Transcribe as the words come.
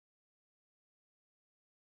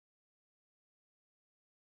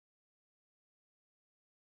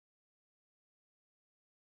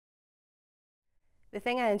The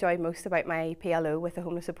thing I enjoyed most about my PLO with the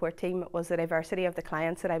homeless support team was the diversity of the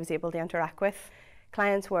clients that I was able to interact with.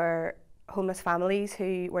 Clients were homeless families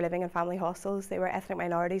who were living in family hostels. They were ethnic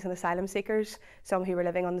minorities and asylum seekers, some who were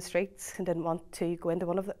living on the streets and didn't want to go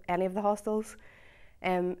into any of the hostels.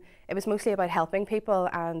 It was mostly about helping people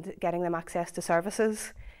and getting them access to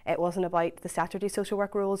services. It wasn't about the statutory social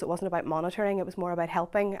work rules, it wasn't about monitoring, it was more about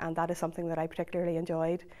helping, and that is something that I particularly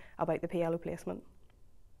enjoyed about the PLO placement.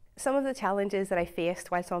 Some of the challenges that I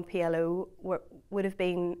faced whilst on PLO would have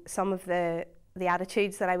been some of the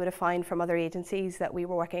attitudes that I would have found from other agencies that we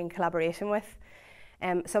were working in collaboration with.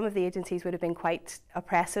 Some of the agencies would have been quite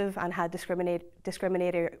oppressive and had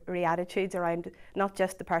discriminatory attitudes around not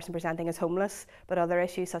just the person presenting as homeless, but other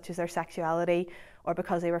issues such as their sexuality, or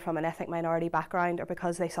because they were from an ethnic minority background, or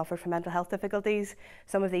because they suffered from mental health difficulties.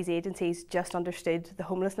 Some of these agencies just understood the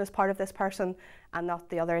homelessness part of this person and not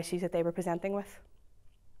the other issues that they were presenting with.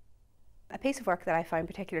 A piece of work that I found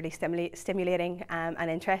particularly stimulating and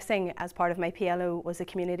interesting as part of my PLO was the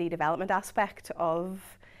community development aspect of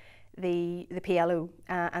the PLO,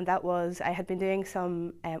 and that was, I had been doing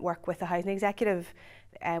some work with the housing executive.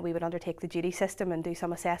 We would undertake the duty system and do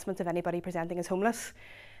some assessments of anybody presenting as homeless,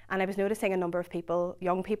 and I was noticing a number of people,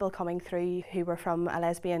 young people coming through who were from a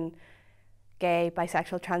lesbian, gay,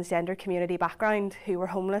 bisexual, transgender community background who were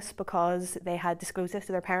homeless because they had disclosed this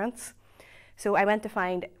to their parents. So I went to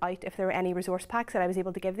find out if there were any resource packs that I was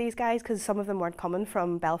able to give these guys, because some of them weren't coming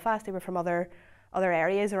from Belfast, they were from other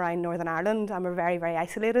areas around Northern Ireland and were very, very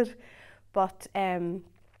isolated. But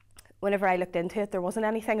whenever I looked into it, there wasn't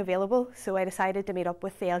anything available, so I decided to meet up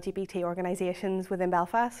with the LGBT organisations within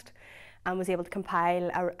Belfast and was able to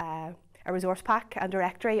compile a resource pack and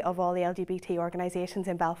directory of all the LGBT organisations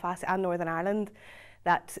in Belfast and Northern Ireland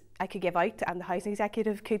that I could give out and the housing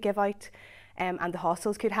executive could give out. And the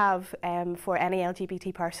hostels could have for any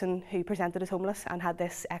LGBT person who presented as homeless and had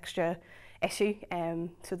this extra issue,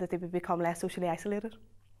 so that they would become less socially isolated.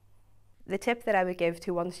 The tip that I would give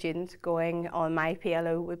to one student going on my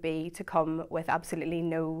PLO would be to come with absolutely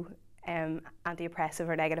no anti-oppressive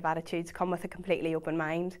or negative attitudes. Come with a completely open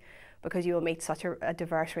mind, because you will meet such a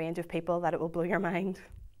diverse range of people that it will blow your mind.